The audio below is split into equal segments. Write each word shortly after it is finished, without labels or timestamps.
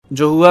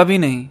जो हुआ भी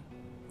नहीं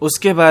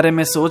उसके बारे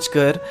में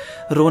सोचकर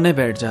रोने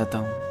बैठ जाता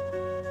हूं।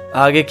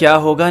 आगे क्या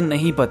होगा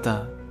नहीं पता,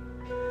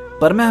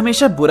 पर मैं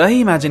हमेशा बुरा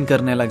ही इमेजिन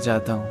करने लग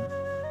जाता हूं।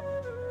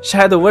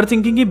 शायद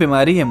ओवरथिंकिंग की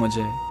बीमारी है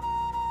मुझे,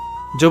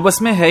 जो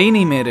बस में है ही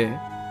नहीं मेरे,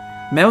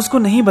 मैं उसको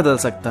नहीं बदल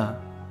सकता।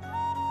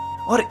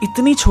 और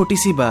इतनी छोटी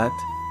सी बात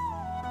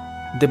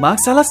दिमाग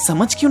साला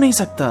समझ क्यों नहीं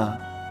सकता।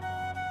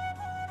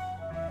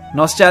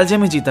 नॉस्टैल्जिया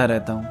में जीता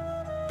रहता हूं,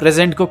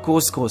 प्रेजेंट को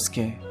कोस कोस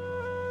के,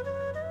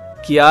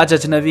 कि आज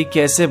अजनबी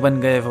कैसे बन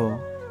गए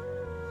वो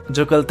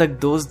जो कल तक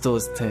दोस्त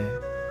दोस्त थे।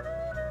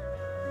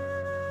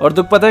 और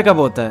दुख पता है कब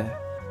होता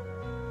है?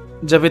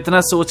 जब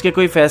इतना सोच के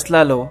कोई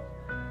फैसला लो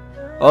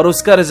और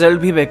उसका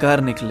रिजल्ट भी बेकार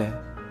निकले,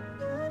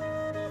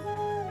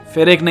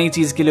 फिर एक नई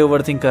चीज के लिए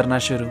ओवरथिंक करना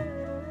शुरू।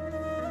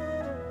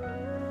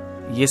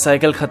 ये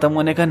साइकिल खत्म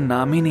होने का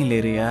नाम ही नहीं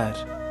ले रही यार।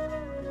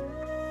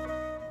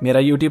 मेरा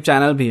YouTube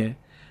चैनल भी है,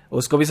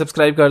 उसको भी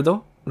सब्सक्राइब कर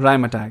दो,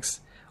 राइम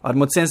अटैक्स। और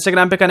मुझसे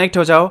इंस्टाग्राम पे कनेक्ट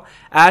हो जाओ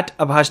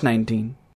 @Abhash19।